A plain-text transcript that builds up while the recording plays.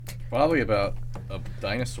Probably about a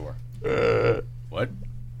dinosaur. What?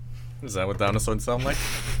 Is that what dinosaurs sound like?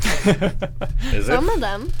 Is it? Some of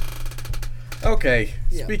them. Okay,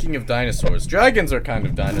 speaking of dinosaurs, dragons are kind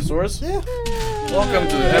of dinosaurs. Yeah. Welcome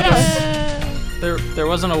to the episode. There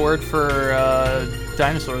wasn't a word for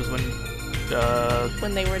dinosaurs when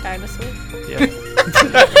When they were dinosaurs. yeah.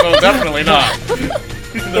 Well, definitely not.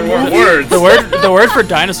 There weren't words. the word for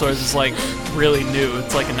dinosaurs is like really new.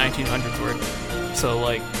 It's like a 1900s word. So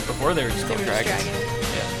like before they were just They called were just dragons.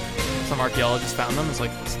 dragons. Yeah. Some archaeologists found them. It's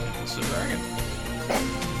like this is a dragon.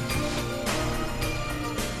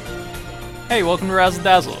 Hey, welcome to Razzle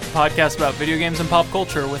Dazzle, a podcast about video games and pop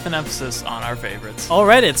culture with an emphasis on our favorites. All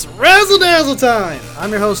right, it's Razzle Dazzle time.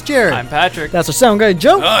 I'm your host, Jared. I'm Patrick. That's our sound guy,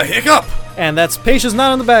 Joe. Hiccup! And that's Patience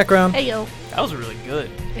not in the background. Hey yo, That was really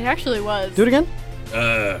good. it actually was. Do it again.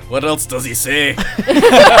 What else does he say?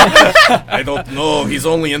 I don't know. He's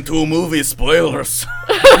only in 2 movies. Spoilers.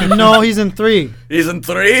 No, he's in 3. He's in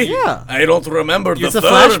 3? Yeah. I don't remember the It's a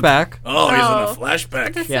third. flashback. Oh, he's Oh. in a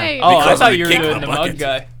flashback. Just Yeah. say. Oh, I Because thought of you the were kick in doing the the mug bucket.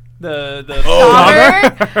 guy. The Oh,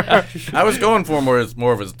 Daughter? I was going for more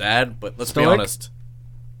of his dad, but let's be Stoic? honest.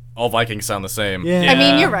 All Vikings sound the same. Yeah. I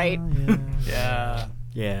mean, Yeah. you're right. Yeah.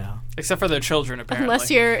 Yeah. Except for their children, apparently. Unless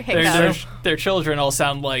you're Their, Hiccup. their children all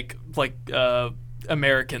sound like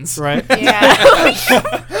Americans. Right. Yeah.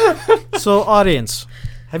 So, audience,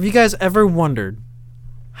 have you guys ever wondered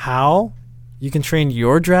how you can train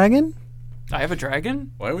your dragon? I have a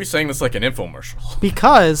dragon? Why are we saying this like an infomercial?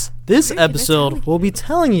 Because this Really? They're episode telling will be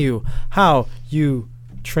telling you how you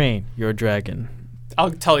train your dragon.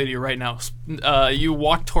 I'll tell you right now. You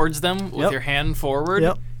walk towards them with Yep. your hand forward.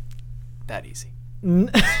 Yep. That easy.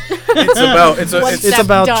 It's about One It's step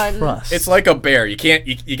about done. trust. it's like a bear. You can't.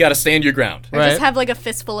 You got to stand your ground. Or Right. just have like a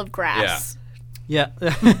fistful of grass. Yeah.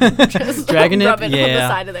 Just Dragon rub Nip? it on the Yeah.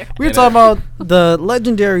 side of there. We're And, talking about the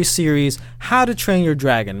legendary series, How to Train Your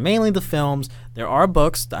Dragon, mainly the films. There are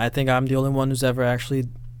books. I think I'm the only one who's ever actually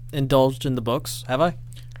indulged in the books. Have I?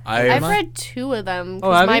 I've read 2 of them Oh,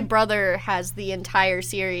 because have my you? brother has the entire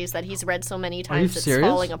series that he's read so many you times it's serious?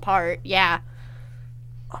 falling apart. Yeah.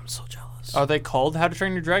 I'm so jealous. Are they called How to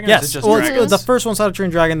Train Your Dragon? Or Yes. is it just Well, dragons? the first one's How to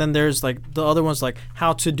Train Your Dragon, then there's like the other one's like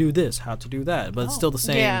How to Do This, How to Do That, but it's still the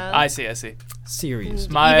same Yeah. I see. series.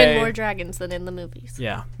 Even more dragons than in the movies.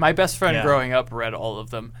 Yeah. My best friend Yeah. growing up read all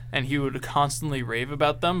of them, and he would constantly rave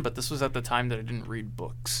about them, but this was at the time that I didn't read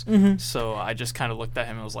books. Mm-hmm. So I just kind of looked at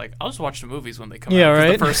him and was like, I'll just watch the movies when they come Yeah, out. 'Cause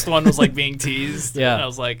right? The first one was like being teased, Yeah. and I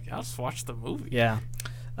was like, I'll just watch the movie. Yeah.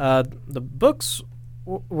 The books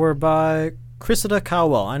were by Cressida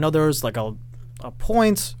Cowell. I know there was like a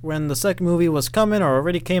point when the second movie was coming or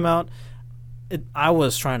already came out. I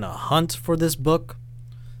was trying to hunt for this book,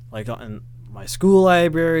 like in my school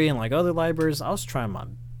library and like other libraries. I was trying my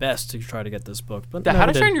best to try to get this book, but The never How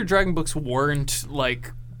to did. Train Your Dragon books weren't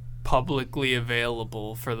like publicly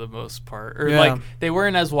available for the most part, or Yeah. like they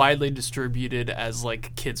weren't as widely distributed as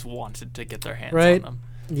like kids wanted to get their hands Right. on them.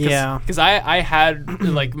 Yeah. Because I had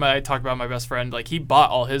like I talked about my best friend, like he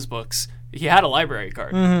bought all his books. He had a library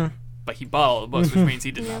card, but he bought all the books, which means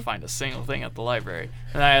he did not find a single thing at the library.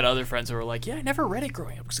 And I had other friends who were like, "Yeah, I never read it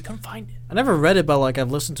growing up because I couldn't find it." I never read it, but like I've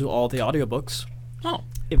listened to all the audiobooks, Oh,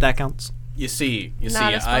 if that counts. You see,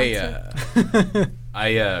 Not a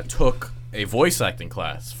I took a voice acting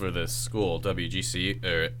class for this school, WGCU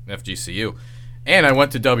or FGCU, and I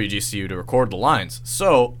went to WGCU to record the lines.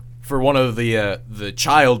 So for one of the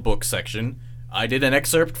child book section, I did an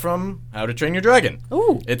excerpt from How to Train Your Dragon.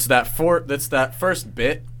 Ooh. It's that first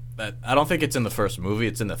bit that I don't think it's in the first movie.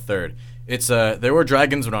 It's in the third. It's there were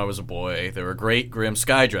dragons when I was a boy. There were great grim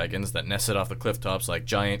sky dragons that nested off the cliff tops like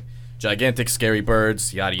gigantic scary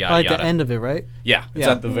birds. Yada yada Like yada. the end of it, right? Yeah, it's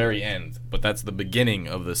Yeah. at the very end, but that's the beginning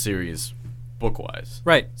of the series, book-wise.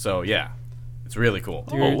 Right. So yeah, it's really cool.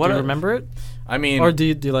 Do you, Oh, what do you a- remember it, I mean, or do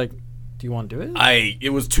you want to do it? it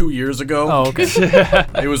was 2 years ago. Oh, okay.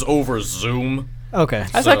 It was over Zoom. Okay.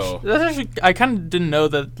 that's So- actually I kind of didn't know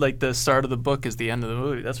that like the start of the book is the end of the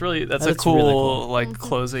movie. That's a That's cool, really cool. like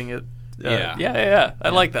closing it. Yeah. Yeah. I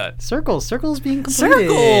like that. Circles being completed.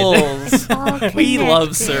 Circles. All We love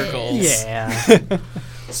connected. circles. Yeah.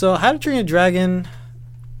 So, How to Train a Dragon,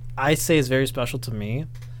 I say is very special to me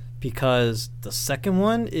because the second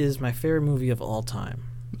one is my favorite movie of all time.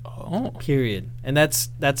 Oh. Period. And that's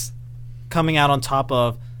coming out on top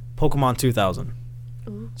of Pokemon 2000.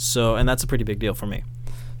 So, and that's a pretty big deal for me.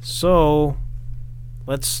 So,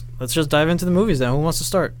 let's just dive into the movies then. Who wants to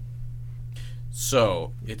start?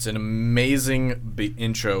 So it's an amazing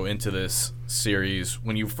intro into this series.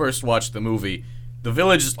 When you first watch the movie, the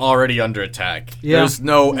village is already under attack. Yeah. There's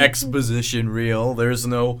no exposition reel. There's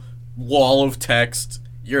no wall of text.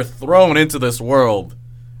 you're thrown into this world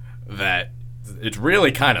that it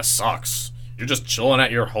really kind of sucks. You're just chilling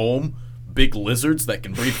at your home. Big lizards that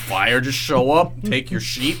can breathe fire just show up, take your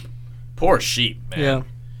sheep. Poor sheep, man. Yeah.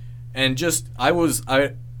 And just it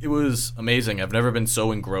was amazing. I've never been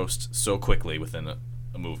so engrossed so quickly within a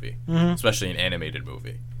movie, especially an animated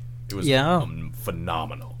movie. It was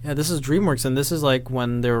phenomenal. Yeah, this is DreamWorks, and this is like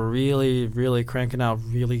when they're really, really cranking out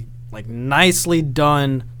really like nicely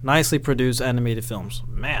done, nicely produced animated films.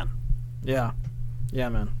 Man, yeah,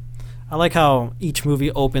 man. I like how each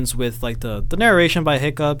movie opens with like the narration by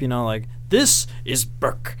Hiccup. You know, like this is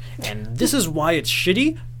Burke, and this is why it's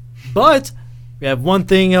shitty. But we have one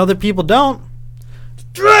thing other people don't: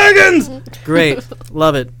 dragons. Great,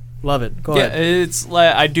 love it. Go ahead. It's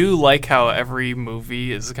like I do like how every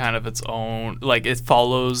movie is kind of its own. Like it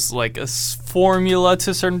follows like a formula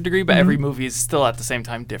to a certain degree, but every movie is still at the same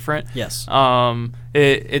time different. Yes.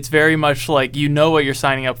 It's very much like you know what you're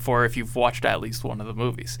signing up for if you've watched at least one of the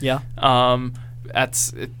movies. Yeah.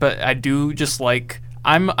 But I do just like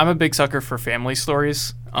I'm a big sucker for family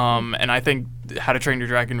stories. And I think How to Train Your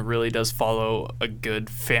Dragon really does follow a good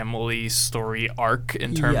family story arc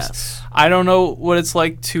in terms. Yes. I don't know what it's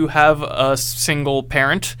like to have a single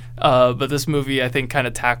parent, but this movie I think kind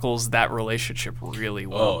of tackles that relationship really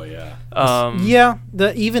well. Oh yeah.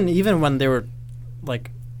 Yeah. Even when they were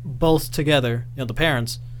like both together, you know, the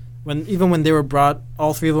parents. Even when they were brought,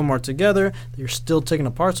 all three of them are together. They're still taken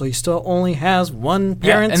apart, so he still only has one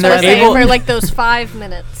parent. and So they're same able for like those 5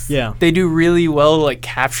 minutes. Yeah. They do really well to like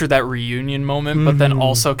capture that reunion moment, but then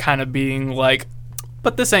also kind of being like,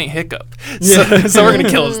 but this ain't Hiccup, so we're gonna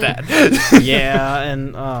kill his dad. Yeah,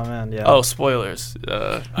 and oh man, yeah. Oh, spoilers.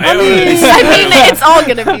 I mean, it's all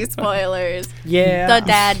gonna be spoilers. Yeah. The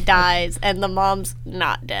dad dies and the mom's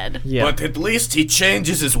not dead. Yeah. But at least he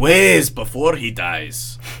changes his ways before he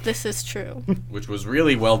dies. This is true. Which was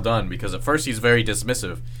really well done, because at first he's very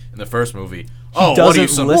dismissive in the first movie. What are doesn't you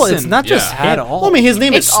so listen. Well, it's not just at him. all. Well, I mean, his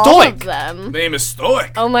name It's is all of Stoic. them. name is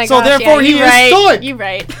Stoic. Oh my So gosh, therefore he you're is right. Stoic. You're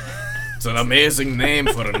right. It's an amazing name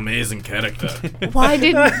for an amazing character. Why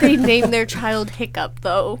did they name their child Hiccup,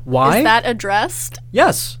 though? Why? Is that addressed?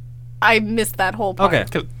 Yes. I missed that whole part.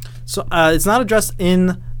 Okay. So it's not addressed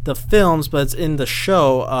in the films, but it's in the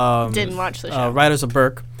show. Didn't watch the show. Riders of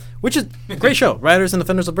Burke, which is a great show. Riders and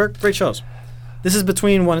Defenders of Burke, great shows. This is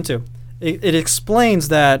between 1 and 2. It explains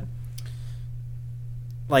that,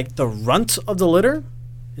 like, the runt of the litter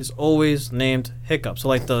is always named Hiccup. So,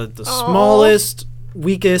 like, the smallest,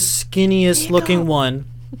 weakest, skinniest looking one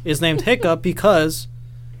is named Hiccup because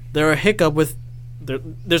there's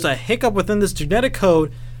a hiccup within this genetic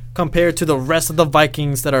code compared to the rest of the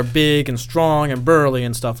Vikings that are big and strong and burly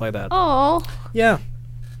and stuff like that. Oh, Yeah.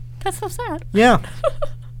 that's so sad. Yeah.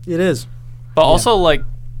 It is. But also like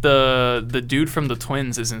the dude from the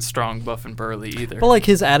twins isn't strong, buff, and burly either. But like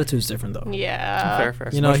his attitude's different though. Yeah. Fair.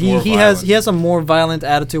 You know, much he more has violent. a more violent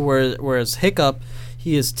attitude, whereas Hiccup,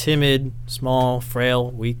 he is timid, small, frail,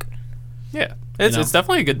 weak. Yeah, it's know? it's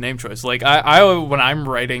definitely a good name choice. Like I when I'm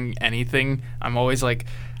writing anything, I'm always like,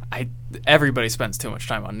 everybody spends too much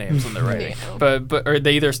time on names when they're writing, Yeah. but or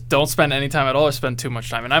they either don't spend any time at all or spend too much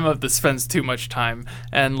time. And I'm of the spends too much time.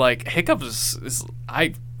 And like Hiccup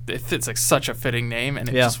it fits like such a fitting name, and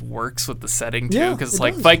it Yeah. just works with the setting too. Yeah, Because it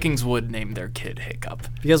like does. Vikings would name their kid Hiccup.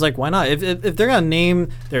 Because like, why not? If they're gonna name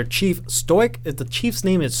their chief Stoic, if the chief's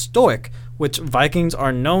name is Stoic, which Vikings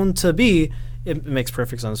are known to be, it makes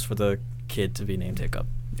perfect sense for the kid to be named Hiccup.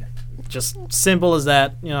 Just simple as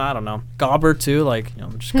that. You know, I don't know. Gobber too, like, you know,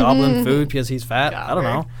 just gobbling food because he's fat. I don't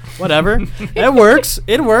know. Whatever. It works.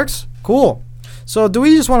 It works. Cool. So do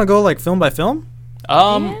we just want to go like film by film?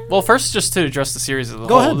 Well, first, just to address the series as a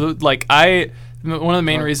Go whole, ahead. like one of the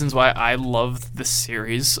main reasons why I loved the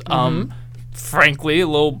series, frankly, a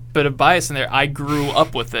little bit of bias in there. I grew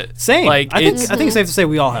up with it. Same. Like I think it's safe to say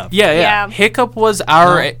we all have. Yeah. Yeah. Hiccup was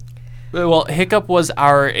our. Well, Hiccup was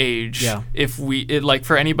our age. Yeah. If like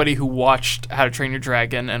for anybody who watched How to Train Your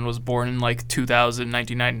Dragon and was born in like 2000,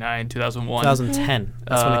 1999, 2001. 2010.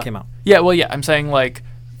 That's when it came out. Yeah, well, yeah, I'm saying like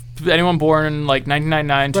anyone born in like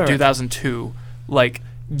 1999 to Right. 2002, like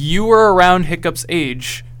you were around Hiccup's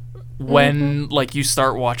age when like you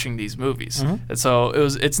start watching these movies. And so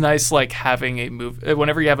it's nice like having a movie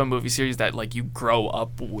whenever you have a movie series that like you grow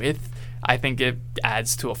up with. I think it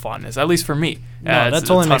adds to a fondness, at least for me. No, Adds that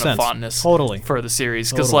totally a ton makes of sense. fondness Totally. for the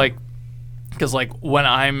series because Totally. like when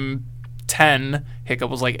I'm 10,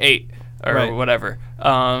 Hiccup was like 8 or Right. whatever.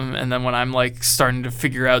 And then when I'm like starting to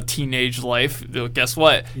figure out teenage life, guess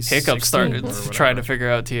what? He's Hiccup 16 started or trying to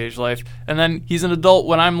figure out teenage life, and then he's an adult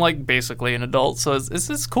when I'm like basically an adult. So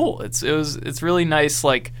it's cool. It's really nice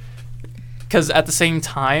like because at the same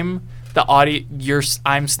time,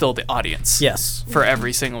 I'm still the audience. Yes. For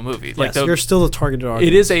every single movie. Yes, you're still the targeted audience.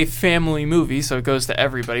 It is a family movie, so it goes to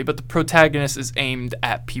everybody, but the protagonist is aimed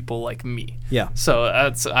at people like me. Yeah. So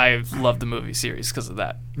I love the movie series because of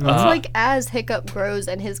that. It's like as Hiccup grows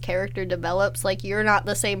and his character develops, like you're not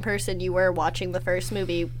the same person you were watching the first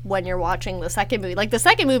movie when you're watching the second movie. Like the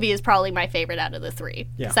second movie is probably my favorite out of the three.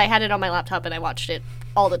 Yeah. Because I had it on my laptop and I watched it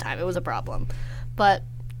all the time. It was a problem. But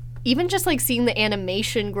even just like seeing the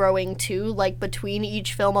animation growing too, like between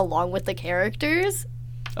each film along with the characters.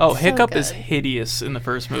 Oh, so Hiccup is good. hideous in the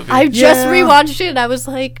first movie. I just rewatched it and I was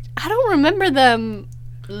like, I don't remember them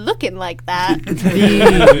looking like that.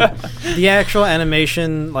 The actual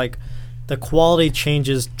animation, like the quality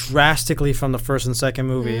changes drastically from the first and second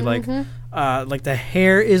movie. Like the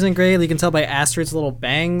hair isn't great. You can tell by Astrid's little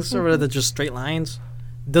bangs or whether they're just straight lines.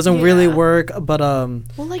 Doesn't really work, but Well,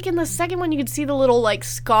 like in the second one, you could see the little like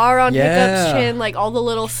scar on Hiccup's chin, like all the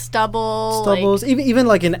little stubbles. Like, even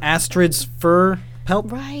like in Astrid's fur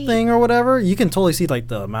pelt Right. thing or whatever, you can totally see like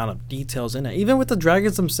the amount of details in it. Even with the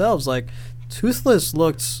dragons themselves, like Toothless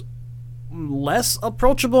looks less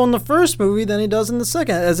approachable in the first movie than he does in the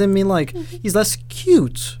second. As in, mean like he's less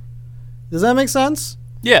cute. Does that make sense?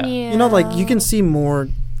 Yeah. You know, like you can see more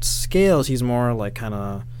scales. He's more like kind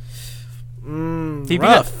of.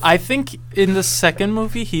 Rough. I think in the second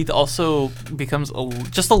movie, he also becomes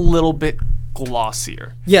just a little bit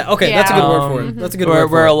glossier. Yeah, okay, that's a good word for Yeah. it. That's a good Where, word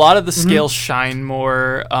for where it. a lot of the scales shine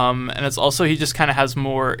more, and it's also he just kind of has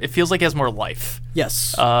more. It feels like he has more life.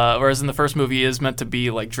 Yes. Whereas in the first movie, is meant to be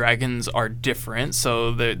like dragons are different,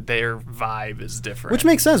 so their vibe is different. Which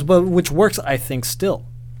makes sense, but which works, I think, still.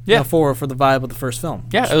 Yeah. You know, for the vibe of the first film.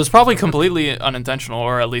 Yeah, it was probably completely unintentional,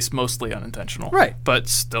 or at least mostly unintentional. Right. But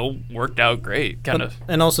still worked out great, kind of.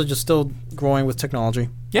 And also just still growing with technology.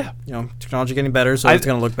 Yeah. You know, technology getting better, so it's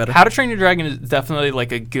going to look better. How to Train Your Dragon is definitely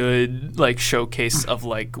like a good like showcase of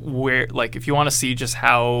like where like if you want to see just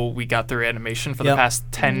how we got through animation for the Yep. past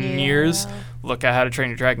 10 years, look at How to Train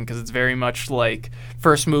Your Dragon because it's very much like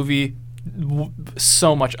first movie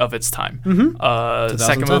so much of its time.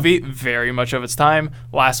 Second 2010. movie very much of its time.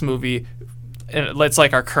 Last movie it's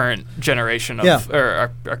like our current generation of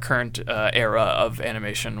or our current era of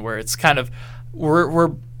animation where it's kind of we're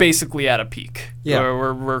basically at a peak. Yeah.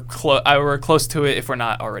 We're close to it if we're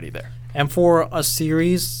not already there. And for a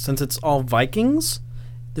series, since it's all Vikings,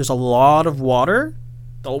 there's a lot of water.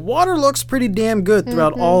 The water looks pretty damn good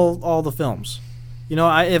throughout all the films. You know,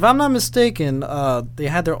 if I'm not mistaken, they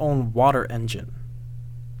had their own water engine.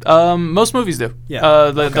 Most movies do.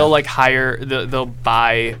 Yeah. They'll like hire. They'll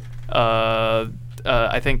buy.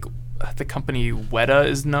 I think the company Weta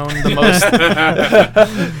is known the most.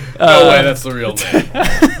 No way, that's the real name.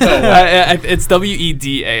 It's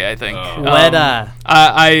WEDA, I think.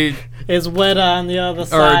 Weta. It's Weta on the other Or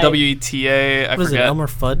side. WETA. I What is it, forget. Elmer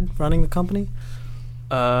Fudd running the company?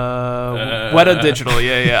 Weta Digital,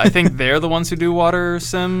 yeah. I think they're the ones who do water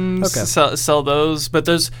sims, Okay. sell those. But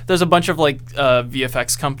there's a bunch of like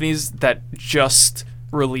VFX companies that just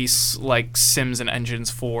release like sims and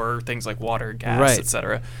engines for things like water, gas, Right.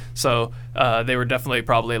 etc. So they were definitely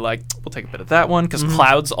probably like, we'll take a bit of that one because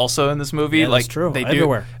clouds also in this movie. Yeah, like that's true. they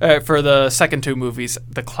Everywhere. do for the second two movies,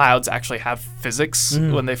 the clouds actually have physics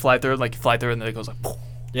when they fly through. Like you fly through and then it goes like. Poof.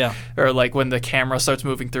 Yeah. Or like when the camera starts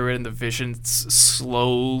moving through it and the vision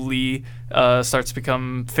slowly starts to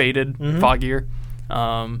become faded, foggier.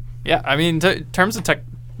 Yeah, I mean, in terms of tech,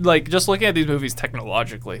 like just looking at these movies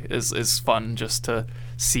technologically is fun just to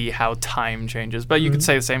see how time changes. But you could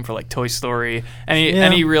say the same for like Toy Story,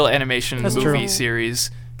 any real animation That's movie true.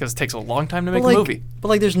 series, because it takes a long time to make like, a movie. But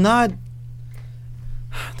like, there's not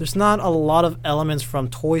a lot of elements from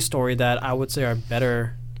Toy Story that I would say are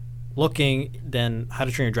better looking than How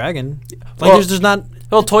to Train Your Dragon. Like, Well- there's not.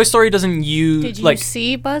 Well, Toy Story doesn't use Did you like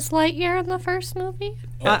see Buzz Lightyear in the first movie?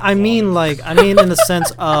 I mean in the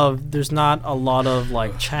sense of there's not a lot of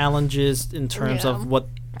like challenges in terms Yeah. of what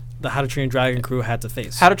the How to Train Your Dragon crew had to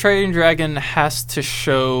face. How to Train Your Dragon has to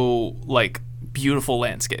show like beautiful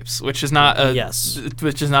landscapes, which is not a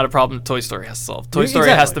which is not a problem Toy Story has to solve. Toy Story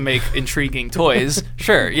has Exactly. to make intriguing toys.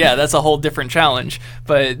 Sure, yeah, that's a whole different challenge.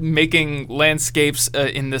 But making landscapes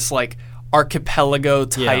in this like archipelago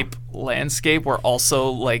type landscape where also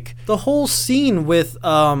like The whole scene with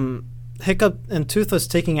Hiccup and Toothless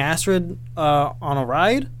taking Astrid on a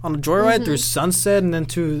ride, on a joyride through sunset and then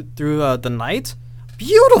through the night.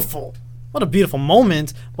 Beautiful. What a beautiful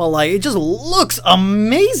moment. Well, like, it just looks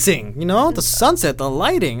amazing. You know, the sunset, the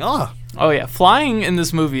lighting. Oh, yeah, flying in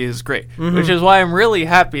this movie is great, which is why I'm really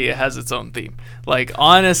happy it has its own theme. Like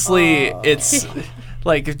honestly, it's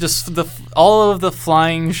Like just all of the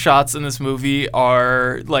flying shots in this movie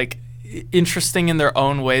are like interesting in their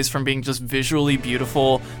own ways, from being just visually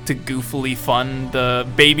beautiful to goofily fun. The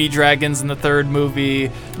baby dragons in the third movie,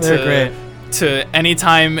 They're great. To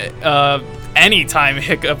anytime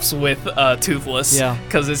hiccups with Toothless, Yeah.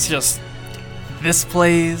 because it's just this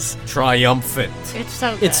plays. Triumphant. It's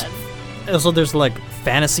so good. It's also there's like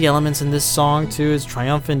fantasy elements in this song too. It's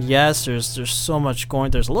triumphant. Yes, there's so much going.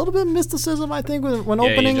 There's a little bit of mysticism, I think, when Yeah,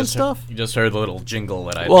 opening you and just stuff. You just heard the little jingle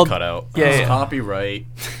that I Well, cut out. yeah, It's yeah. copyright.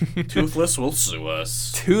 Toothless will sue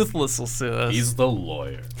us. Toothless will sue us. He's the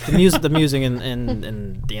lawyer. The music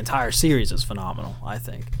in the entire series is phenomenal, I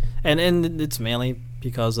think, and it's mainly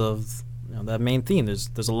because of that main theme. There's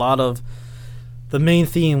a lot of the main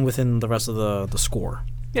theme within the rest of the score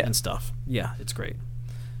Yeah. and stuff. Yeah, it's great.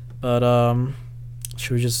 But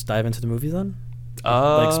should we just dive into the movie then?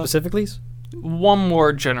 Like specifically? One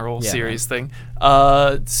more general Yeah, series thing.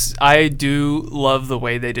 I do love the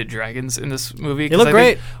way they did dragons in this movie. They look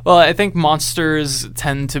great. I think monsters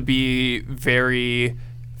tend to be very.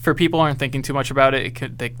 For people who aren't thinking too much about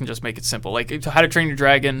it, they can just make it simple. Like How to Train Your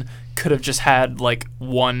Dragon could have just had like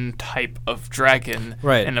one type of dragon,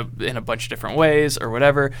 Right. in a bunch of different ways or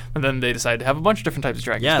whatever. And then they decided to have a bunch of different types of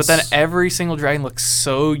dragons. Yes. But then every single dragon looks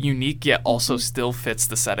so unique, yet also still fits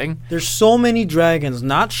the setting. There's so many dragons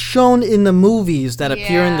not shown in the movies that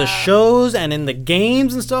appear in the Yeah. shows and in the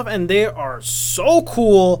games and stuff, and they are so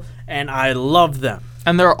cool, and I love them.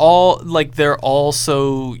 And they're all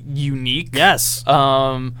so unique. Yes.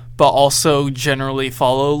 But also generally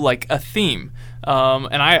follow like a theme.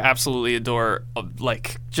 And I absolutely adore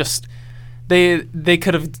just they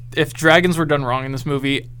could have, if dragons were done wrong in this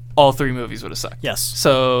movie, all three movies would have sucked. Yes.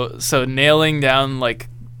 So nailing down like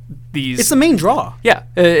these. It's the main draw. Yeah,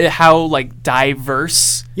 how like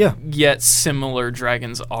diverse Yeah. yet similar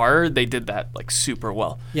dragons are. They did that like super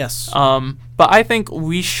well. Yes. But I think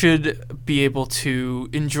we should be able to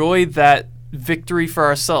enjoy that victory for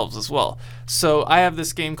ourselves as well. So I have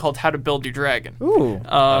this game called How to Build Your Dragon. Ooh.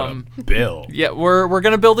 Bill. Yeah, we're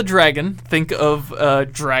gonna build a dragon. Think of a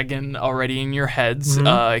dragon already in your heads. It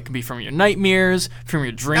can be from your nightmares, from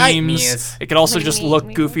your dreams. Nightmares. It could also just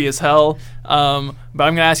look goofy as hell. But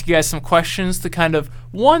I'm gonna ask you guys some questions to kind of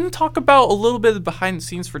talk about a little bit of behind the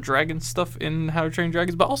scenes for dragon stuff in How to Train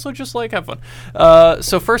Dragons, but also just like have fun.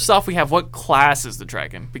 So first off, we have what class is the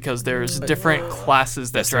dragon, because there's different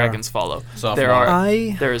classes that Yes, there are. dragons follow. Sophomore.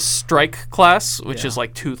 There is strike class, which is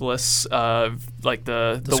like toothless, like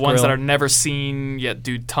the ones that Skrill. are never seen yet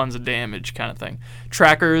do tons of damage kind of thing.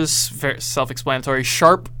 Trackers, very self-explanatory.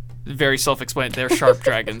 Sharp, very self-explanatory. They're sharp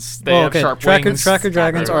dragons. They have sharp wings. Tracker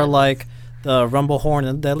dragons are like the Rumblehorn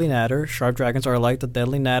and the Deadly Natter. Sharp dragons are like the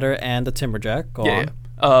Deadly Natter and the Timberjack. Go on.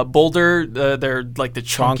 Yeah. Boulder, they're like the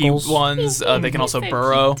chunky Gronkles. ones. They can also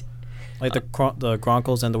burrow. Like the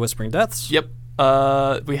Gronkles and the Whispering Deaths. Yep.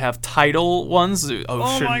 We have tidal ones.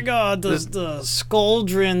 Oh my god, the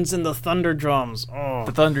Skuldrins and the Thunder Drums. Oh.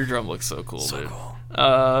 The Thunder Drum looks so cool, dude.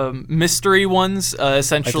 Mystery ones,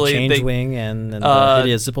 essentially, like the they Changewing and the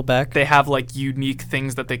Hideous Zippleback. they have like unique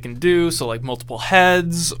things that they can do. So like multiple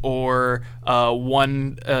heads, or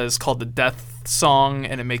one is called the Death Song,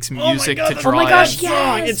 and it makes music to draw. Oh my gosh, in.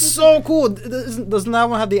 yes! It's so cool. Doesn't that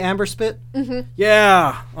one have the Amber Spit? Mm-hmm.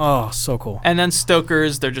 Yeah. Oh, so cool. And then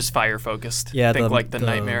Stokers, they're just fire focused. Yeah, think like the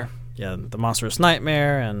Nightmare. Yeah, the Monstrous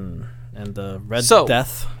Nightmare and the Red So,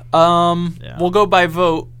 Death. We'll go by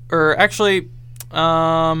vote, or actually,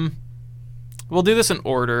 we'll do this in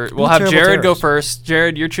order. We'll have Terrible Jared go Terrors. first.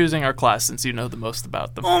 Jared, you're choosing our class since you know the most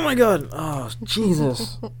about them. Oh my god. Oh,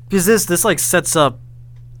 Jesus. Because this like sets up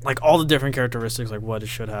like all the different characteristics, like what it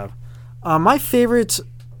should have. My favorite,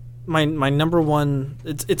 my number one,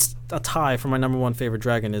 it's a tie for my number one favorite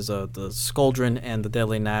dragon is the Skuldrin and the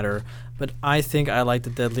Deadly Natter, but I think I like the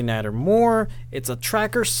Deadly Natter more. It's a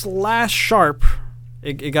tracker / sharp.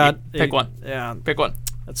 Pick one. Yeah, Pick one.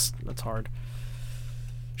 that's hard.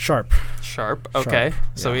 Sharp. Sharp. Okay.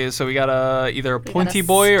 Sharp, So we got either a got a pointy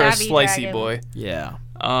boy or a stabby slicey dragon. boy. Yeah.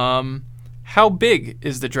 How big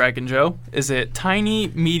is the dragon, Joe? Is it tiny,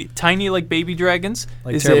 tiny like baby dragons?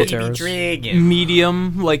 Like is Terrible it Terrors. Dragon.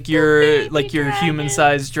 medium like your baby dragon.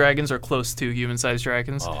 human-sized dragons, or close to human-sized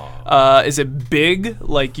dragons? Aw. Is it big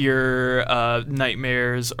like your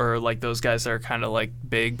nightmares, or like those guys that are kind of like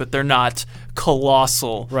big but they're not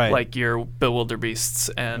colossal, Right. like your bewilderbeasts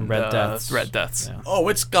and Red Deaths. Red Deaths? Yeah. Oh,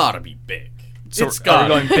 it's gotta be big. So It's are we gotta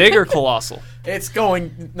going big or colossal? It's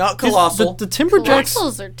going not colossal. The Timberjacks.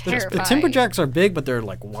 Colossals are The terrifying. Timberjacks are big, but they're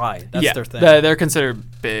like wide. That's yeah, their thing. They're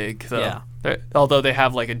considered big, though. Yeah. Although they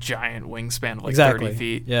have like a giant wingspan of like exactly. 30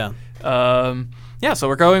 feet. Yeah. Yeah, so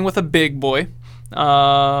we're going with a big boy.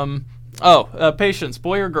 Patience,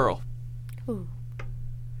 boy or girl? Ooh.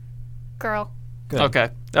 Girl. Good. Okay.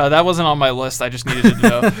 That wasn't on my list. I just needed to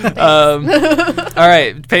know. All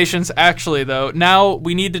right. Patience. Actually, though, now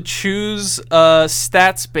we need to choose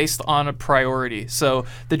stats based on a priority. So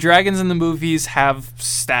the dragons in the movies have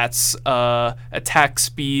stats: attack,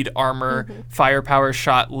 speed, armor, firepower,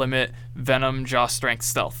 shot limit, venom, jaw strength,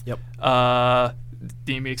 stealth. Yep.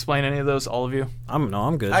 Do you need me to explain any of those, all of you?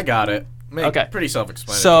 I'm good. I got it. Okay. Pretty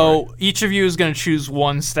self-explanatory. So each of you is going to choose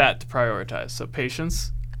one stat to prioritize. So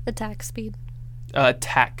patience, Attack speed.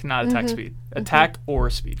 attack, not attack speed. Attack or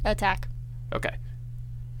speed. Attack. Okay.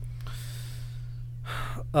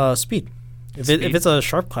 Speed. If Speed. it's a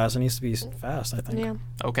sharp class, it needs to be fast, I think. Yeah.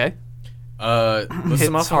 Okay. list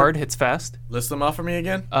them off Hits hard, hits fast. List them off for me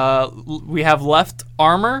again. We have left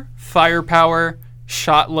armor, firepower,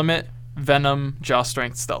 shot limit, venom, jaw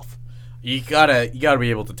strength, stealth. You gotta be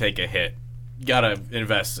able to take a hit. You gotta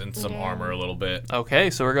invest in some armor a little bit. Okay,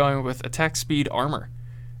 so we're going with attack, speed, armor.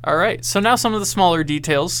 All right. So now some of the smaller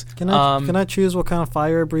details. Can I choose what kind of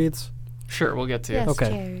fire it breathes? Sure, we'll get to Yes, you.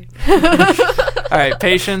 Okay. Jared. All right,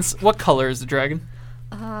 patience. What color is the dragon?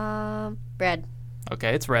 Red.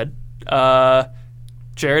 Okay, it's red.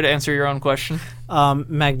 Jared, answer your own question.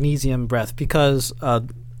 Magnesium breath, because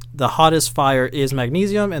the hottest fire is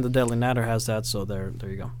magnesium, and the deadly natter has that. So there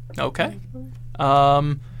you go. Okay.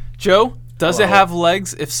 Joe, does it Hello. have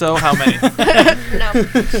legs? If so, how many? No,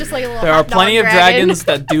 it's just like a little There are hot dog plenty of dragon. dragons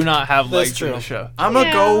that do not have That's legs in true. the show. I'm gonna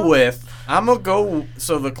Yeah. go.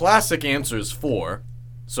 So the classic answer is 4.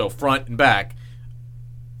 So front and back.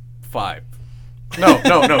 5. No,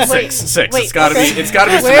 6. Wait, 6. wait. It's gotta be. It's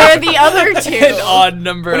gotta be Where are symmetrical. the other two? An odd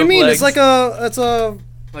number What do of you mean? legs. It's a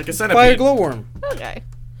Like a fire centipede. glowworm. Okay.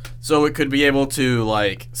 So it could be able to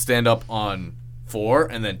like stand up on 4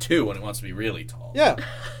 and then 2 when it wants to be really tall. Yeah,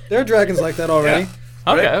 there are dragons like that already.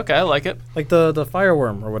 Yeah. Okay, Right? okay, I like it. Like the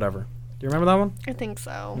fireworm or whatever. Do you remember that one? I think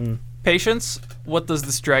so. Patience, what does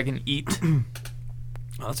this dragon eat?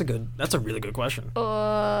 Oh, that's a really good question.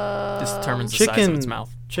 This determines the size of Chicken. its mouth.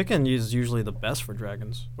 Chicken is usually the best for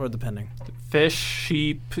dragons, or depending. Fish,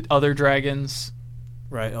 sheep, other dragons.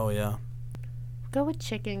 Right. Oh yeah. Go with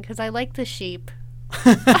chicken because I like the sheep.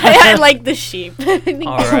 I like the sheep. I think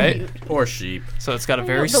All they're right. cute. Or sheep. So it's got a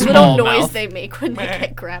very the small little noise mouth. they make when they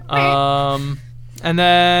get grabbed. And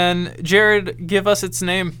then Jared, give us its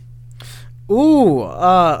name. Ooh,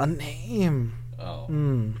 a name.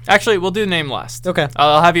 Oh. Actually, we'll do the name last. Okay.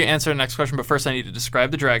 I'll have you answer the next question, but first I need to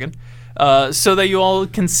describe the dragon. So that you all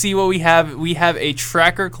can see what we have. We have a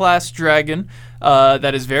tracker class dragon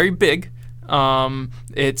that is very big.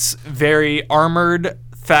 It's very armored,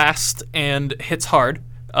 fast, and hits hard.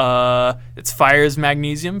 Its fire is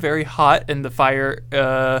magnesium, very hot, and the fire,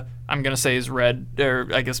 I'm going to say, is red. Or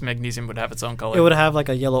I guess magnesium would have its own color. It would have like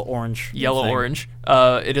a yellow-orange. thing. Yellow-orange.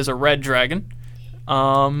 It is a red dragon.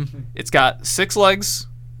 It's got 6 legs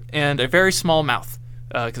and a very small mouth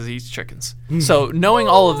because it eats chickens. So knowing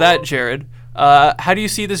all of that, Jared, how do you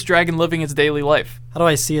see this dragon living its daily life? How do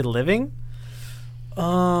I see it living?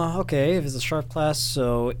 Okay, if it's a sharp class,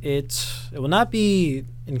 so it will not be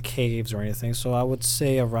in caves or anything. So I would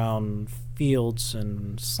say around fields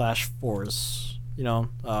and / forests. You know,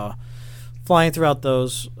 flying throughout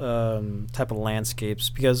those type of landscapes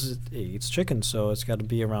because it eats chickens, so it's got to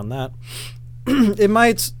be around that. It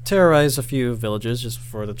might terrorize a few villages just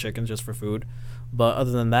for the chickens, just for food. But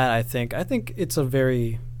other than that, I think it's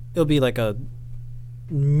it'll be like a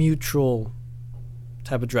mutual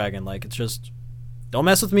type of dragon. Like it's just, don't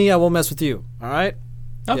mess with me, I won't mess with you. All right.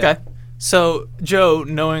 Okay. Yeah. So, Joe,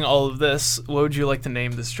 knowing all of this, what would you like to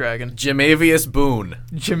name this dragon? Jamavius Boone.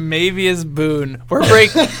 Jamavius Boone. We're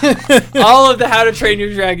breaking all of the How to Train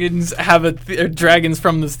Your Dragons have dragons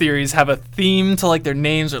from the series have a theme to like their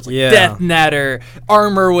names. It's like Yeah. Death Natter,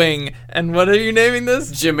 Armor Wing, and what are you naming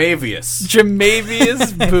this? Jamavius.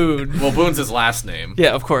 Jamavius Boone. Well, Boone's his last name.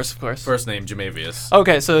 Yeah, of course. First name Jamavius.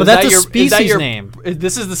 Okay, so But is that's that a your, is that species your, name.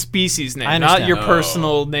 This is the species name, I not understand. your Oh.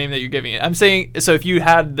 personal name that you're giving it. I'm saying, so if you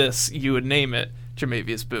had this, you would name it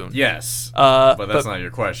Jamavius Boone. Yes. But But that's not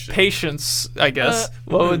your question. Patience, I guess.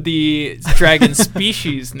 What would the dragon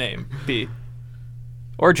species name be?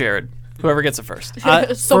 Or Jared, whoever gets it first.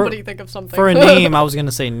 Somebody think of something. For a name, I was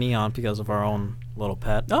gonna say Neon because of our own little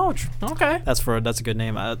pet. Oh, okay. That's a good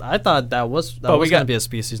name. I thought that was But we was got- gonna be a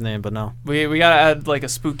species name, but no. We gotta add like a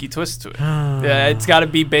spooky twist to it. Yeah, it's got to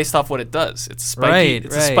be based off what it does. It's spiky. Right,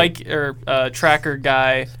 it's right. a spike or tracker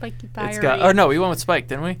guy. Spiky It's fiery. got. Oh no, we went with Spike,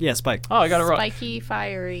 didn't we? Yeah, Spike. Oh, I got it wrong. Spiky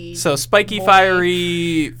fiery. So spiky, boy.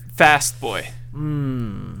 fiery, fast boy,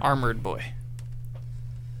 Mm. armored boy.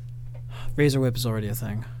 Razor Whip is already a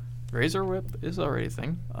thing. Razor Whip is already a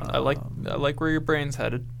thing. I like where your brain's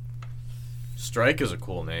headed. Strike is a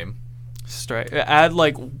cool name. Strike. Add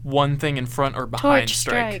like one thing in front or behind Torch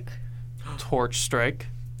strike. strike. Torch Strike.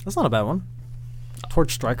 That's not a bad one.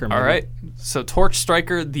 Torch Striker. Maybe. All right. So Torch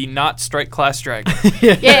Striker, the not strike class dragon,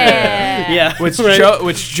 Yeah. Yeah. which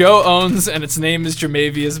right. Joe owns, and its name is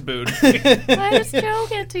Jamavius Boone. Why does Joe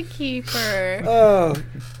get to keep her? Oh,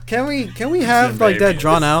 can we have like that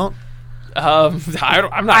drawn out? I'm not.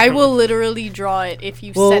 I gonna- will literally draw it if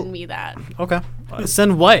you Well- send me that. Okay.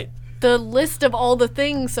 Send white. The list of all the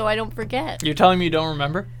things so I don't forget. You're telling me you don't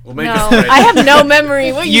remember? We'll make No, a spreadsheet. I have no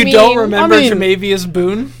memory. What you mean? don't remember I mean- Jamavius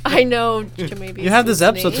Boone? I know Jamavius. You have this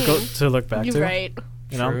episode name. to look back You're to. right.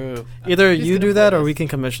 You know, True. either Just you gonna do that put or we this- can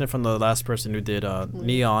commission it from the last person who did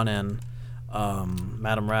Neon and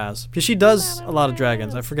Madame Raz, because she does a lot of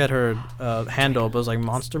dragons. I forget her handle, but it was like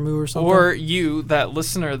Monster Moo or something. Or you, that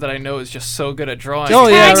listener that I know is just so good at drawing. Oh,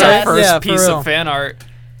 yeah, It's right. a first Yeah, for piece real. of fan art.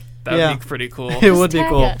 That'd Yeah. be pretty cool. It would be Tag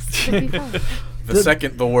cool. us. It'd be fun. The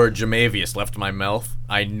second the word Jamavius left my mouth,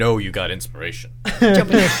 I know you got inspiration.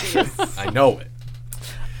 Jamavius. I know it.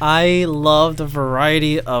 I love the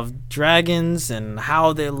variety of dragons and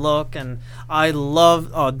how they look, and I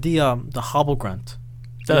love the Hobblegrunt.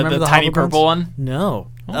 Do you The remember tiny Hobblegrunt? purple one? No.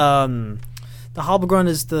 The Hobblegrunt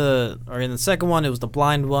is in the second one, it was the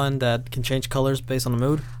blind one that can change colors based on the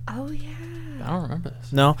mood. Oh yeah. I don't remember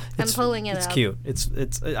this. No, I'm pulling it It's up. cute. It's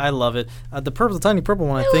I love it. The tiny purple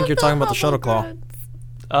one. I think you're talking about the Shuttleclaw.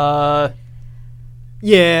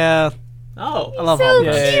 Yeah, Oh. I love So Hobblegrunt.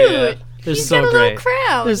 Yeah, cute. yeah, yeah. They're He's so got a great. little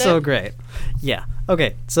crown. They're so great. Yeah.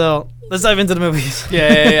 Okay, so let's dive into the movies.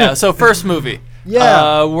 Yeah. So first movie.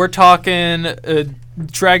 Yeah. We're talking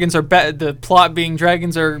dragons are bad. The plot being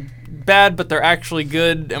dragons are bad, but they're actually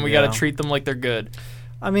good, and we Yeah. gotta treat them like they're good.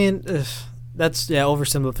 I mean, that's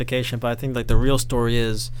oversimplification, but I think like the real story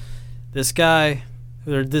is this guy,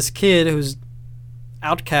 or this kid who's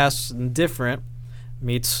outcast and different,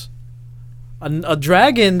 meets a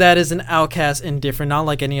dragon that is an outcast and different, not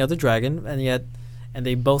like any other dragon, and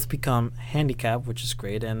they both become handicapped, which is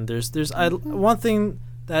great. And there's one thing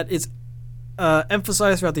that is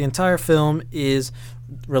emphasized throughout the entire film is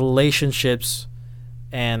relationships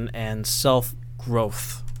and self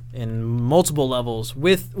growth in multiple levels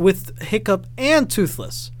with Hiccup and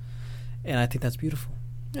Toothless, and I think that's beautiful.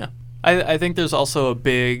 Yeah. I think there's also a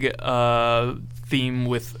big theme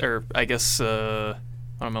with, or I guess, what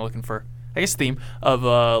am I looking for? I guess theme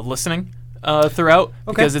of listening throughout,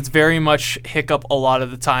 because it's very much Hiccup a lot of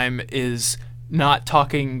the time is not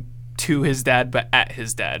talking to his dad but at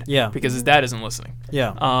his dad. Yeah. Because his dad isn't listening.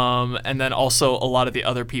 Yeah. And then also a lot of the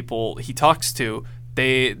other people he talks to,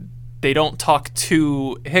 they don't talk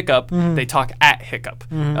to Hiccup, they talk at Hiccup.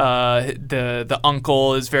 The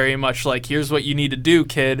uncle is very much like, here's what you need to do,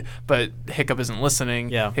 kid, but Hiccup isn't listening.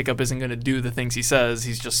 Yeah. Hiccup isn't going to do the things he says.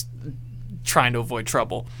 He's just trying to avoid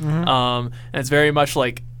trouble. And it's very much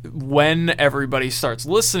like when everybody starts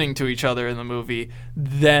listening to each other in the movie,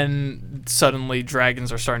 then suddenly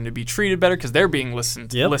dragons are starting to be treated better because they're being listened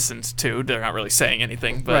to. They're not really saying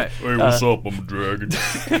anything, but Hey, what's up? I'm a dragon.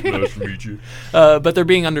 Nice to meet you. but they're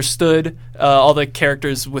being understood. All the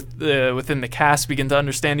characters within the cast begin to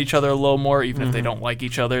understand each other a little more, even if they don't like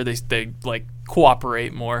each other. They like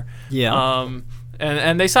cooperate more. Yeah.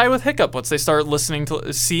 And they side with Hiccup once they start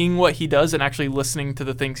seeing what he does and actually listening to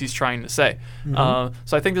the things he's trying to say. So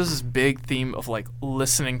I think there's this big theme of like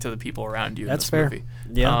listening to the people around you. That's in fair. this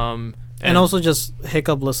movie. Yeah. And also just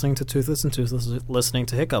Hiccup listening to Toothless and Toothless listening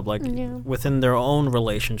to Hiccup, like within their own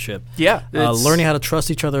relationship. yeah, Learning how to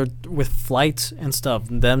trust each other with flight and stuff.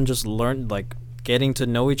 Them just getting to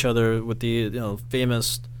know each other with the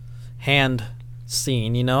famous hand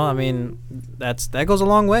scene. I mean, that goes a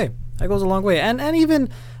long way. That goes a long way. And even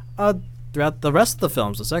throughout the rest of the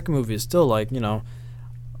films, the second movie is still like,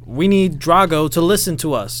 we need Drago to listen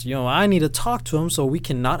to us. I need to talk to him so we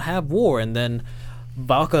cannot have war. And then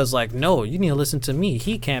Valka's like, no, you need to listen to me.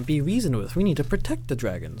 He can't be reasoned with. We need to protect the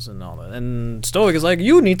dragons and all that. And Stoic is like,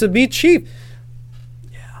 you need to be chief.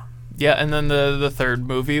 Yeah, and then the third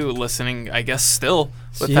movie, listening, I guess, still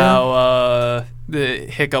with Yeah. how the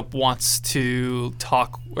Hiccup wants to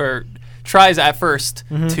talk, or tries at first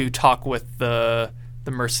to talk with the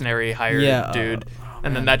mercenary hired dude,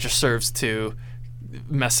 and then that just serves to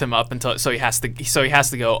mess him up until so he has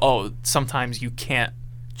to go, oh, sometimes you can't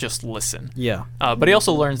just listen. Yeah. But he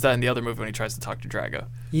also learns that in the other movie when he tries to talk to Drago.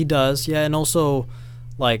 He does, yeah, and also,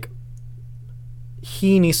 like,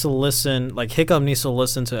 he needs to listen, like, Hiccup needs to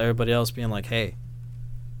listen to everybody else being like, hey,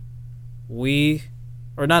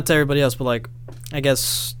 or not to everybody else, but, like, I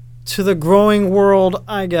guess, to the growing world,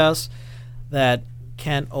 I guess, that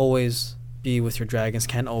can't always be with your dragons,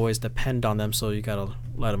 can't always depend on them, so you gotta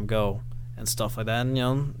let them go and stuff like that,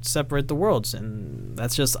 and separate the worlds. And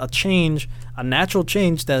that's just a natural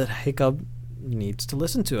change that Hiccup needs to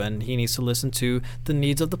listen to, and he needs to listen to the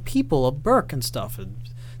needs of the people of Berk and stuff. And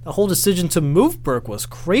the whole decision to move Berk was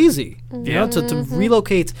crazy. To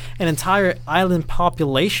relocate an entire island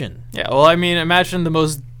population. Yeah, well, I mean, imagine the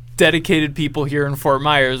most dedicated people here in Fort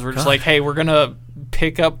Myers were just like, hey, we're gonna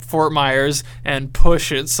pick up Fort Myers and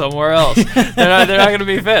push it somewhere else. they're not gonna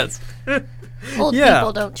be fans. Old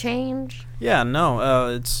people don't change. Yeah,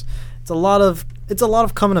 no, it's a lot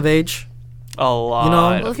of coming of age. A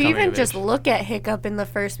lot. Well, if you even just look at Hiccup in the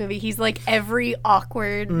first movie, he's like every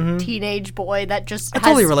awkward teenage boy that just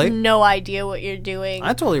has no idea what you're doing.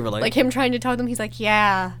 I totally relate. Like him trying to talk to them, he's like,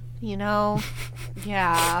 yeah.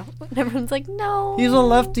 Yeah. And everyone's like, no. He's a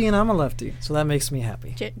lefty and I'm a lefty, so that makes me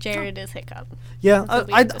happy. Jared is Hiccup. Yeah,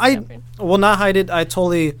 I will not hide it. I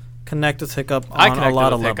totally connect with Hiccup on a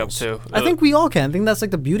lot of levels. Too. I think we all can. I think that's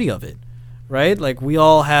like the beauty of it, right? Like we've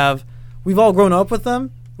all grown up with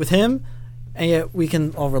him, and yet we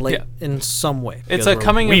can all relate in some way. It's a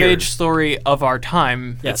coming-of-age story of our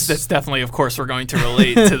time. Yes. It's definitely, of course, we're going to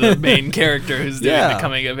relate to the main character who's doing the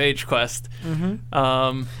coming-of-age quest.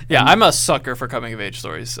 I'm a sucker for coming-of-age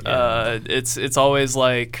stories. Yeah. It's always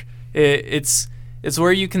like it's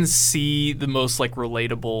where you can see the most like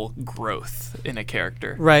relatable growth in a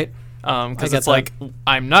character, right? Because it's like,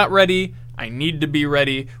 I'm not ready. I need to be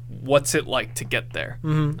ready. What's it like to get there?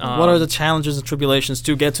 What are the challenges and tribulations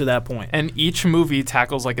to get to that point? And each movie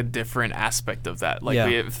tackles like a different aspect of that. Like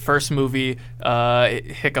the first movie,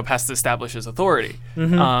 Hiccup has to establish his authority.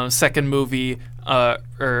 Second movie's, I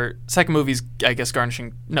guess,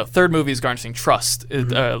 third movie is garnishing trust,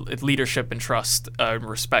 leadership and trust,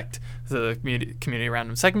 respect to the community around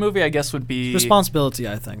him. Second movie, I guess, would be responsibility.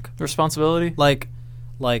 I think responsibility, like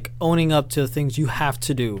owning up to the things you have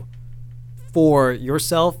to do for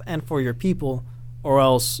yourself and for your people, or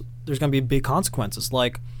else there's going to be big consequences.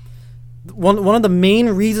 Like one of the main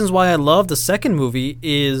reasons why I love the second movie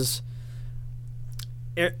is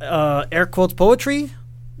air quotes poetry,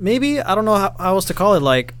 maybe, I don't know how else to call it.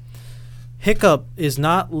 Like Hiccup is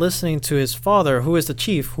not listening to his father, who is the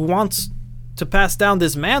chief, who wants to pass down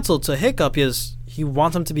this mantle to Hiccup. He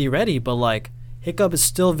wants him to be ready, but like Hiccup is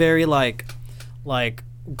still very like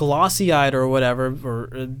glossy-eyed or whatever,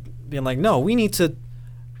 or being like, no, we need to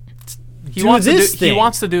he wants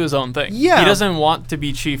to do his own thing. Yeah. He doesn't want to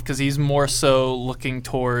be chief because he's more so looking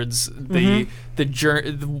towards the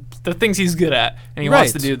things he's good at, and he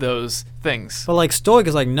wants to do those things. But like Stoic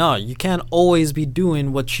is like, no, you can't always be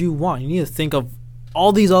doing what you want. You need to think of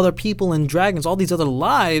all these other people and dragons, all these other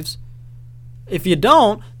lives. If you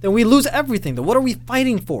don't, then we lose everything. Then what are we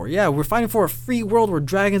fighting for? Yeah, we're fighting for a free world where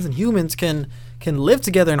dragons and humans can live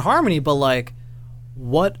together in harmony, but like,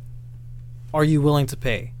 what are you willing to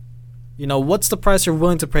pay? What's the price you're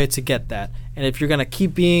willing to pay to get that? And if you're going to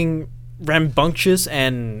keep being rambunctious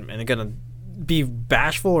and going to be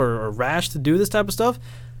bashful or rash to do this type of stuff,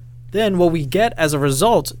 then what we get as a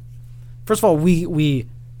result, first of all, we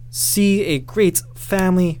see a great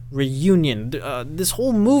family reunion. This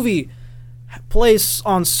whole movie plays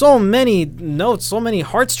on so many notes, so many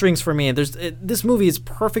heartstrings for me. This movie is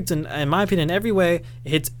perfect in my opinion in every way. It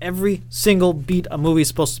hits every single beat a movie is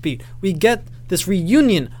supposed to beat. We get this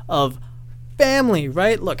reunion of family,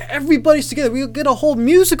 right? Look, everybody's together. We get a whole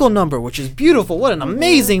musical number, which is beautiful. What an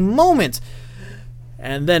amazing moment.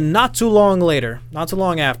 And then not too long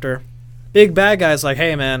after, big bad guy's like,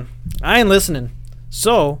 hey man, I ain't listening.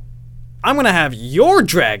 So I'm going to have your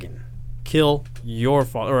dragon kill your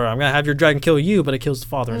father, or I'm going to have your dragon kill you, but it kills the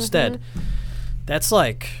father instead. That's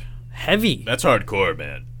like heavy. That's hardcore,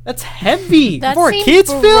 man. That's heavy. That for a scene kids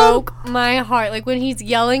film? Broke my heart. Like when he's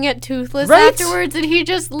yelling at Toothless afterwards and he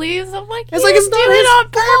just leaves. I'm like, it's like it's not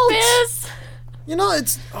his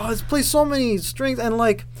fault. It's plays so many strings, and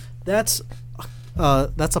like that's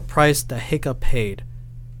a price that Hiccup paid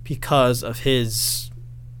because of his,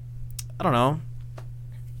 I don't know,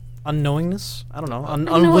 unknowingness. I don't know,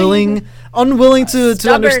 unwilling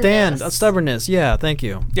to understand. Stubbornness. Yeah, thank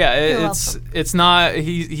you. Yeah, it's not.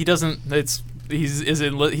 He doesn't.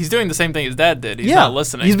 He's doing the same thing his dad did. He's not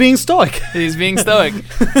listening. He's being stoic.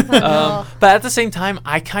 But at the same time,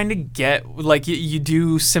 I kind of get, like, you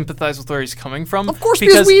do sympathize with where he's coming from. Of course,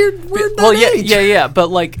 because we're that age. Yeah. But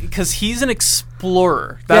like, because he's an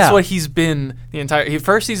explorer. That's what he's been the entire.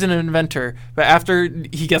 First, he's an inventor, but after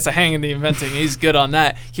he gets a hang of the inventing, he's good on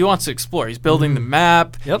that. He wants to explore. He's building the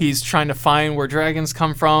map. Yep. He's trying to find where dragons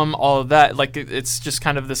come from. All of that. Like, it's just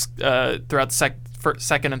kind of this throughout the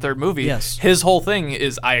second and third movie, Yes. his whole thing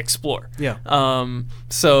is I explore. Yeah.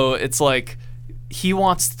 So it's like he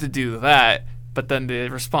wants to do that, but then the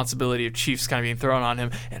responsibility of Chief's kind of being thrown on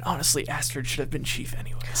him. And honestly, Astrid should have been Chief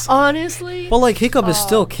anyways. Honestly, Well, like Hiccup is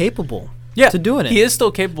still capable. To doing it. He is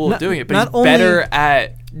still capable of doing it, but not he's only- better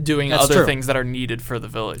at doing That's other true. things that are needed for the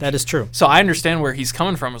village. That is true. So I understand where he's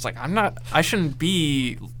coming from. It's like I shouldn't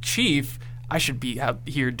be Chief. I should be out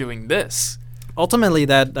here doing this. Ultimately,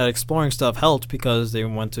 that exploring stuff helped because they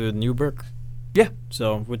went to Newburgh. Yeah.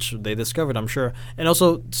 So, which they discovered, I'm sure. And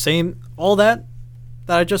also, all that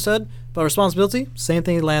I just said about responsibility, same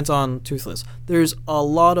thing lands on Toothless. There's a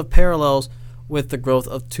lot of parallels with the growth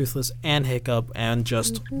of Toothless and Hiccup and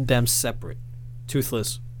just them separate.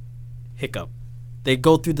 Toothless, Hiccup. They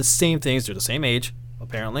go through the same things. They're the same age,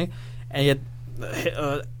 apparently. And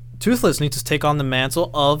yet, Toothless needs to take on the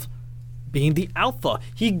mantle of being the alpha.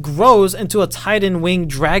 He grows into a Titan winged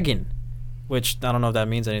dragon, which I don't know if that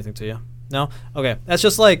means anything to you. No? Okay. That's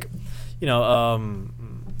just like,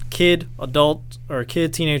 kid, adult, or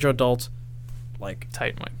kid, teenager, adult. Like,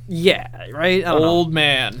 Titan Wing. yeah, right? I don't know. Old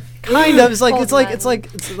man. Kind of. It's like Old it's like man.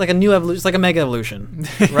 it's like a new evolution. It's like a mega evolution,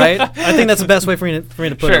 right? I think that's the best way for me to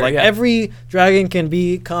put Sure, it. Like yeah. every dragon can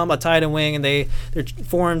become a Titan wing, and their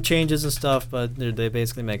form changes and stuff, but they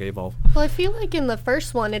basically mega evolve. well, I feel like in the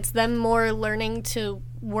first one, it's them more learning to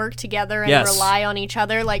work together and Yes. rely on each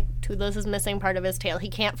other. Like Toothless is missing part of his tail. He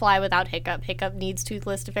can't fly without Hiccup. Hiccup needs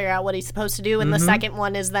Toothless to figure out what he's supposed to do. And the second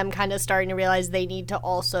one is them kind of starting to realize they need to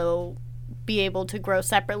also be able to grow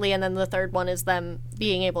separately. And then the third one is them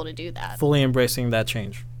being able to do that. Fully embracing that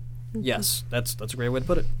change. Yes, that's a great way to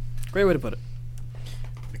put it. Great way to put it.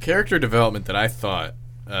 The character development that I thought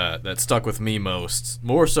that stuck with me more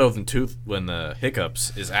so than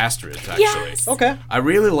Hiccups, is Astrid, actually. Yes! Okay. I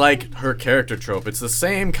really like her character trope. It's the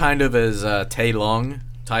same kind of as Tai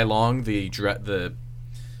Long, the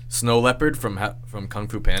snow leopard from Kung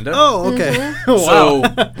Fu Panda. Oh, okay. So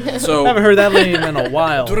I haven't heard that name in a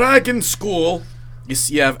while. Dragon School.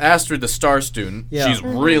 You have Astrid, the star student. Yeah. She's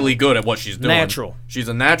really good at what she's doing. Natural. She's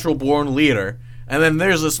a natural-born leader. And then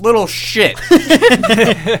there's this little shit.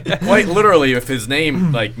 Quite literally, if his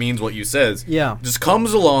name means what you says. Yeah. Just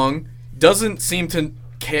comes along, doesn't seem to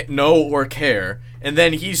know or care, and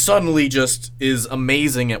then he suddenly just is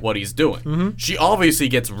amazing at what he's doing. She obviously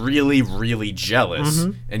gets really, really jealous,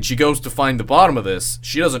 and she goes to find the bottom of this.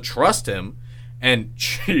 She doesn't trust him, and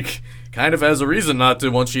she kind of has a reason not to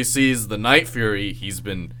once she sees the Night Fury he's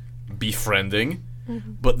been befriending.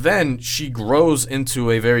 But then she grows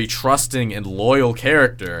into a very trusting and loyal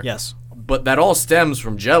character. Yes. But that all stems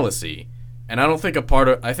from jealousy. And I think a part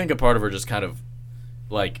of her just kind of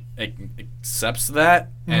accepts that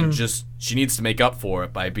and just she needs to make up for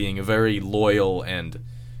it by being a very loyal and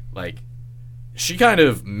she kind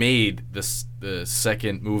of made the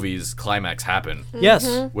second movie's climax happen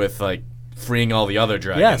Yes. with freeing all the other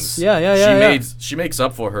dragons. Yes. Yeah. She makes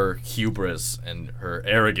up for her hubris and her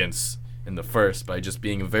arrogance in the first by just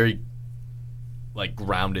being a very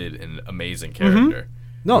grounded and amazing character.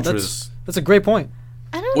 No, which that's a great point.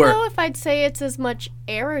 I don't know if I'd say it's as much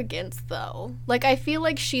arrogance, though. I feel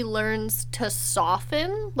like she learns to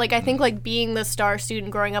soften. I think, being the star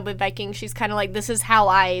student growing up with Vikings, she's kind of this is how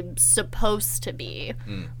I'm supposed to be.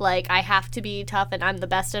 I have to be tough, and I'm the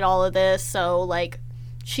best at all of this, so,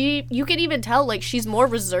 you can even tell, she's more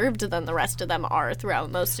reserved than the rest of them are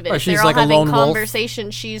throughout most of it. Right, If she's they're all like a having lone wolf.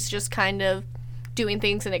 conversations, she's just kind of doing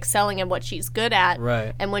things and excelling in what she's good at.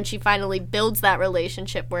 Right. And when she finally builds that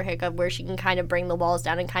relationship where she can kind of bring the walls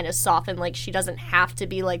down and kind of soften, she doesn't have to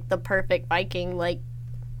be the perfect Viking,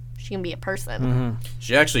 she can be a person.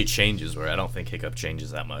 she actually changes where I don't think Hiccup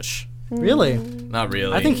changes that much. Really? Not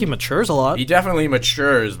really. I think he matures a lot. He definitely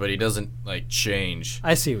matures, but he doesn't change.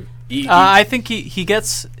 I see. I think he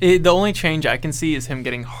gets the only change I can see is him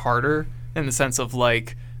getting harder in the sense of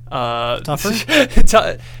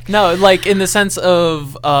Tougher? No, in the sense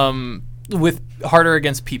of with harder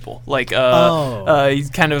against people. He's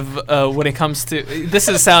kind of when it comes to this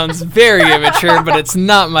sounds very immature, but it's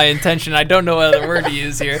not my intention. I don't know what other word to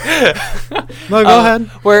use here. No, go ahead.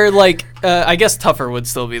 Where I guess tougher would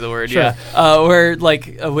still be the word. Sure. Yeah. Where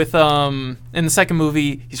with in the second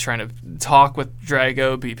movie he's trying to talk with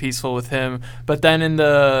Drago, be peaceful with him, but then in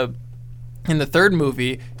the third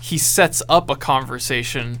movie he sets up a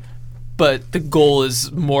conversation. But the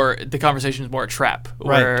conversation is more a trap.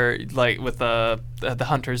 Right. Where, with the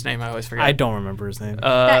hunter's name, I always forget. I don't remember his name.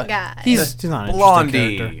 That guy. He's not an interesting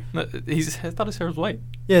character. Blondie. I thought his hair was white.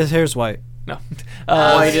 Yeah, his hair's white. No.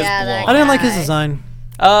 White is that blonde. I didn't like his guy. design.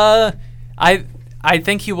 I I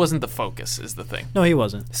think he wasn't the focus. Is the thing. No, he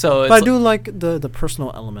wasn't. So, But I it's, do like the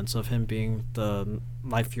personal elements of him being the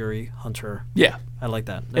Night Fury hunter. yeah. I like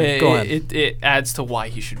that. It, Go ahead. it adds to why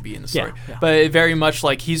he should be in the story. Yeah. But it very much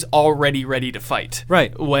like he's already ready to fight.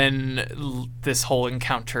 Right. When this whole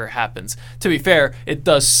encounter happens. To be fair, it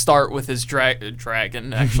does start with his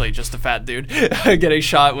dragon, actually just a fat dude, getting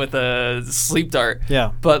shot with a sleep dart.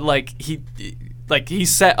 Yeah. But like he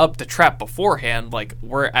set up the trap beforehand. Like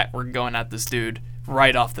we're going at this dude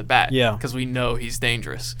right off the bat. Yeah. Because we know he's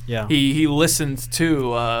dangerous. Yeah. He listened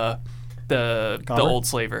to the Gobber? old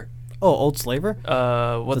slaver. Oh, old slaver?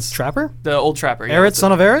 What's The trapper? the old trapper? Yeah, Eret, what's it?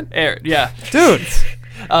 son of Eret? Eret, yeah. Dude.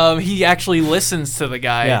 He actually listens to the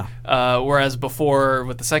guy. Yeah. Whereas before,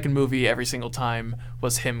 with the second movie, every single time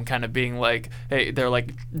was him kind of being like, hey, they're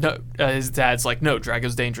like, no, his dad's like, no,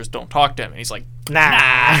 Drago's dangerous, don't talk to him. And he's like,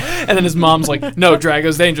 nah. And then his mom's like, no,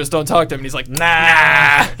 Drago's dangerous, don't talk to him. And he's like,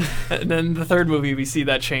 nah. And then the third movie, we see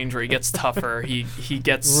that change where he gets tougher. He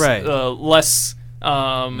gets Right. less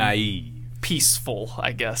Naive. peaceful,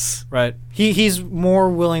 I guess. Right. He's more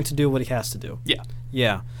willing to do what he has to do. Yeah.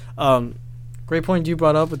 Yeah. Great point you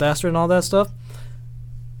brought up with Astrid and all that stuff.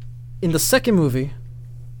 In the second movie,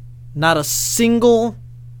 not a single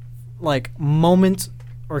like moment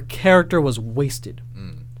or character was wasted.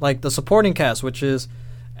 Like the supporting cast, which is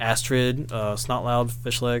Astrid, Snotloud,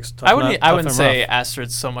 Fishlegs. I Toughnut, wouldn't Tough and say Rough.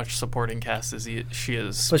 Astrid's so much supporting cast as she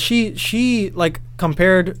is. But she like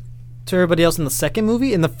compared to everybody else in the second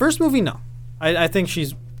movie. In the first movie, no. I think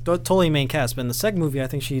she's totally main cast. But in the second movie, I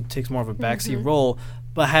think she takes more of a backseat role.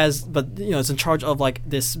 But is in charge of like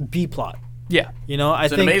this B plot. Yeah. You know, I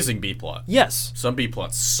It's an think amazing B plot. yes. Some B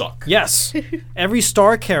plots suck. Yes. Every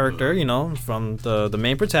star character, you know, from the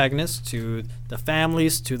main protagonist to the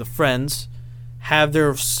families to the friends, have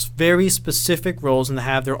their very specific roles and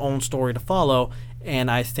have their own story to follow.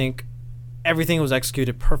 And I think everything was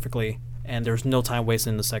executed perfectly, and there's no time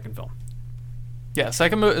wasted in the second film. Yeah,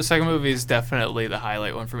 second movie is definitely the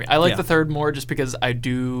highlight one for me. I like Yeah. the third more just because I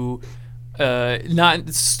do not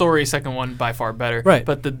story second one by far better, Right.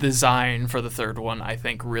 but the design for the third one I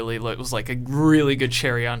think really was like a really good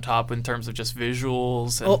cherry on top in terms of just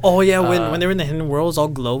visuals. And, Oh yeah, when they're in the hidden worlds, all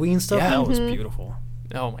glowy and stuff. Yeah. That was beautiful.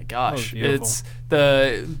 oh my gosh, beautiful. it's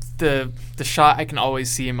the shot I can always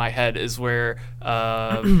see in my head is where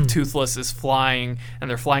Toothless is flying and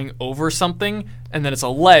they're flying over something and then it's a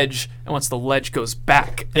ledge, and once the ledge goes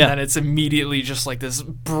back and Yeah. then it's immediately just like this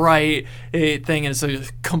bright thing, and it's a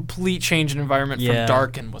complete change in environment Yeah. from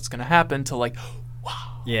dark and what's gonna happen to like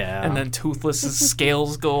Yeah. and then Toothless's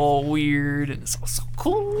scales go all weird and it's so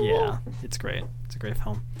cool. yeah, it's great. It's a great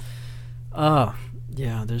film.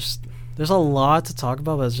 Yeah, there's a lot to talk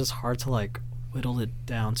about, but it's just hard to like whittle it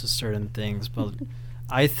down to certain things. But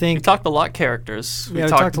I We think talked a lot characters. we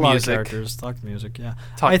talked talked a lot of music. characters, talked music. Yeah,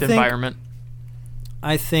 Talked I think- environment.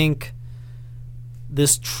 I think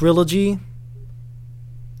this trilogy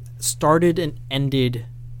started and ended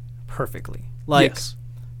perfectly. Like Yes.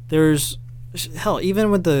 there's hell,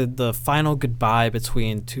 even with the final goodbye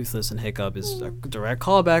between Toothless and Hiccup is a direct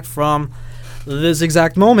callback from this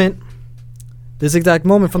exact moment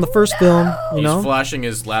from the first film. You know, He's flashing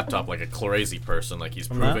his laptop like a crazy person, like he's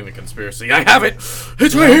that? proving the conspiracy. I have it!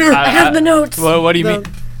 It's right here! I have the notes. What do you The- mean?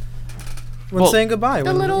 when Well, saying goodbye, The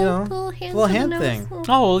when, little you know, little hand, little to the hand nose, thing. little-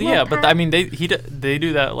 Oh well, little yeah, but pat. I mean, they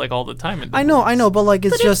do that like all the time. In the I know, but like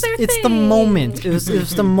it's But it's just their it's the thing. moment. It was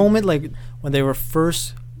the moment like when they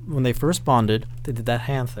first bonded, they did that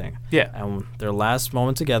hand thing. Yeah. And their last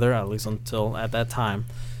moment together, at least until at that time,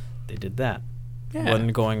 they did that. Yeah.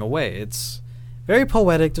 Wasn't going away. It's very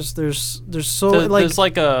poetic. There's so There's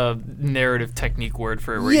like a narrative technique word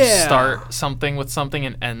for it where you Yeah. start something with something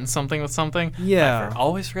and end something with something. Yeah. I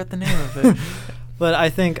always forget the name of it. But I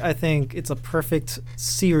think it's a perfect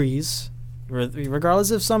series,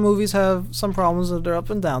 regardless if some movies have some problems or they're up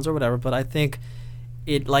and downs or whatever. But I think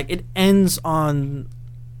it ends on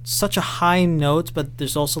such a high note, but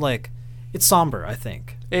there's also like it's somber. I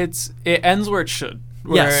think. It ends where it should.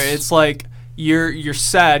 Where Yes. it's like you're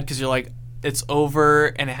sad because you're like it's over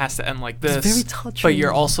and it has to end like this. It's very touching. But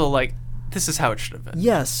you're also like this is how it should have been.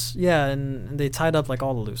 Yes, yeah, and they tied up like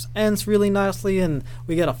all the loose ends really nicely, and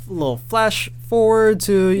we get a little flash forward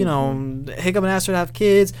to Hiccup and Astrid have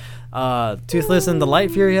kids, Toothless and the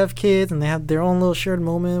Light Fury have kids, and they have their own little shared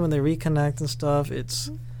moment when they reconnect and stuff. It's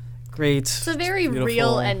great. It's a very real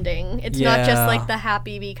beautiful. ending. It's not just Yeah. like the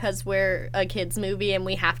happy because we're a kids movie and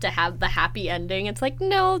we have to have the happy ending. It's like,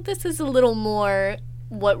 no, this is a little more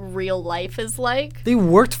what real life is like. They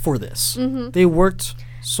worked for this. They worked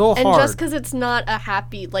so And hard. just because it's not a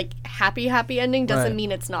happy ending doesn't Right.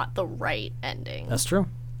 mean it's not the right ending. That's true.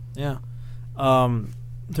 Yeah.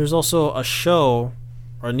 There's also a show,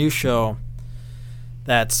 or a new show,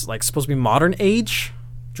 that's like supposed to be modern age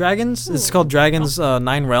dragons. It's called Dragons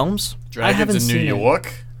 9 Realms. I haven't Dragons in New seen it.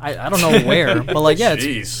 York. I don't know where, but like yeah,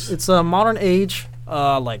 Jeez. it's a modern age.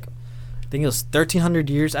 Like I think it was 1300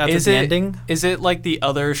 years after Is the it ending. is it like the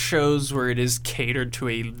other shows where it is catered to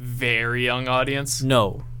a very young audience?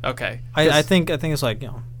 No, Okay. I think it's like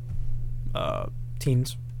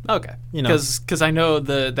teens. Okay. You know. Because I know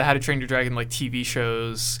the How to Train Your Dragon like TV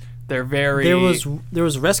shows. They're very There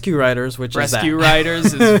was Rescue Riders, which Rescue is that.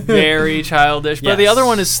 Riders is very childish, but the Yes. other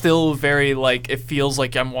one is still very like it feels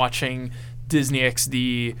like I'm watching Disney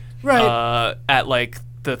XD Right. at like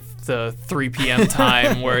the 3 p.m.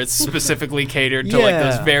 time where it's specifically catered to like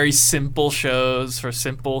those Yeah. very simple shows for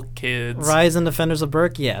simple kids. Rise and Defenders of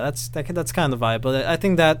Berk. Yeah, that's kind of the vibe. But I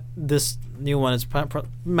think that this new one is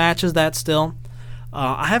matches that still.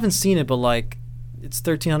 I haven't seen it, but like it's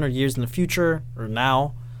 1300 years in the future or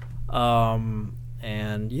now.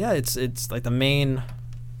 And yeah, it's like the main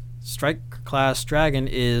strike class dragon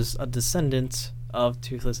is a descendant of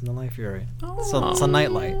Toothless and the Night Fury. So it's a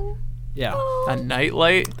nightlight. Yeah, A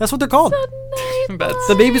nightlight. that's what they're called. That's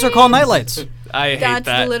The babies are called nightlights. I hate That's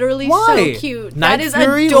that. literally Why? so cute. Night that is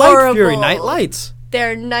Fury, adorable. Light Fury, nightlights.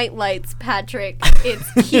 They're nightlights, Patrick.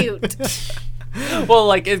 It's cute. Well,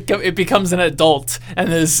 like it becomes an adult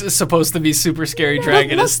and is supposed to be super scary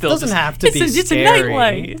dragon. that is still doesn't just, have to be It's scary. a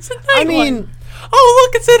nightlight. It's a nightlight. I mean, oh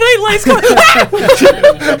look, it's a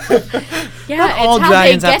nightlight. Yeah, not it's all how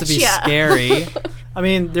dragons they have get to be ya. scary. I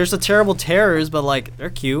mean, there's the terrible terrors, but like they're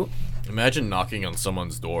cute. Imagine knocking on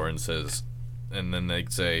someone's door and then they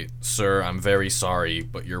say, "Sir, I'm very sorry,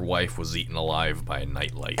 but your wife was eaten alive by a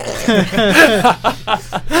nightlight."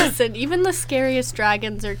 Listen, even the scariest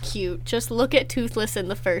dragons are cute. Just look at Toothless in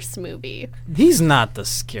the first movie. He's not the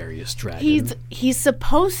scariest dragon. He's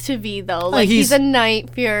supposed to be though. Like he's- he's a night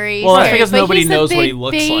fury. Well, that's Scary, because but nobody he's a knows what he big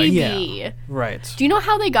looks like. baby. Right. Do you know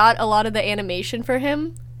how they got a lot of the animation for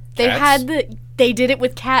him? They Cats? they did it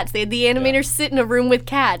with cats. They had the animators sit in a room with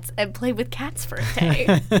cats and play with cats for a day.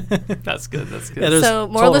 That's good. That's good. Yeah, there's So,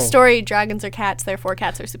 moral of the total- story: dragons are cats, therefore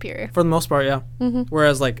cats are superior. For the most part, yeah. Mm-hmm.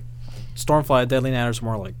 Whereas like Stormfly, Deadly Nanners are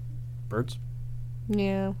more like birds.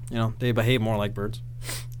 Yeah. You know, they behave more like birds.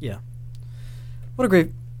 Yeah. What a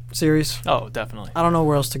great series. Oh, definitely. I don't know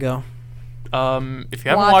where else to go. If you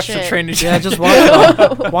haven't Watch watched The it. Train to Yeah, just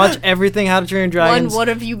watch everything How to Train Your Dragons. What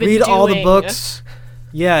have you been Read doing? all the books.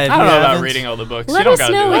 Yeah, if I don't you know about haven't- reading all the books. Let you don't us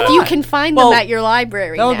gotta know do if that. you can find Well, them at your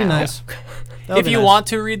library. That would be now. nice. That would If be you nice. want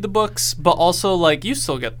to read the books, but also like you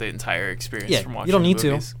still get the entire experience yeah, from watching you don't the need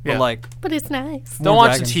movies. to. Yeah. But like, But it's nice. don't more watch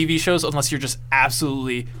dragons. the TV shows unless you're just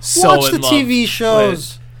absolutely so watch the in love TV with-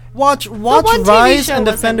 shows. Watch one TV Rise show and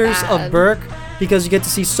wasn't Defenders bad. of Berk because you get to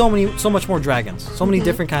see so much more dragons, so many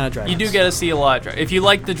different kind of dragons. You do get to see a lot of dragons. If you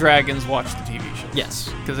like the dragons, watch the TV show. yes.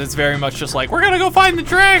 Because it's very much just like, we're going to go find the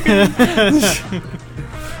dragon.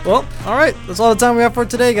 Well, all right. That's all the time we have for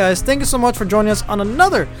today, guys. Thank you so much for joining us on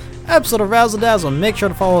another episode of Razzle Dazzle. Make sure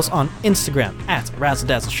to follow us on Instagram at Razzle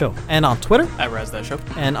Dazzle Show and on Twitter At Raz That Show.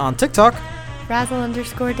 and on TikTok.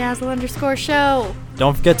 Razzle_dazzle_show.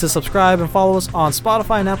 Don't forget to subscribe and follow us on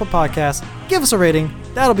Spotify and Apple Podcasts. Give us a rating.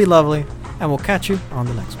 That'll be lovely. And we'll catch you on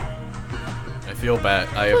the next one. I feel bad.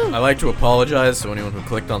 I like to apologize to anyone who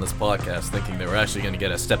clicked on this podcast thinking they were actually going to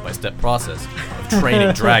get a step-by-step process of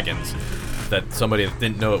training dragons. That somebody that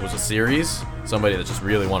didn't know it was a series, somebody that just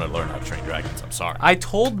really wanted to learn how to train dragons. I'm sorry. I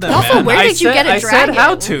told them. Also, man. where I did you said, get a I said dragon?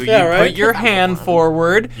 how to. Yeah, You right? put your hand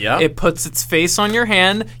forward. Yeah. It puts its face on your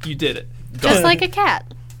hand. You did it. Just like a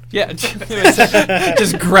cat. Yeah.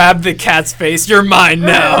 Just grab the cat's face. You're mine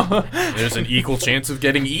now. There's an equal chance of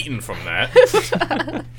getting eaten from that.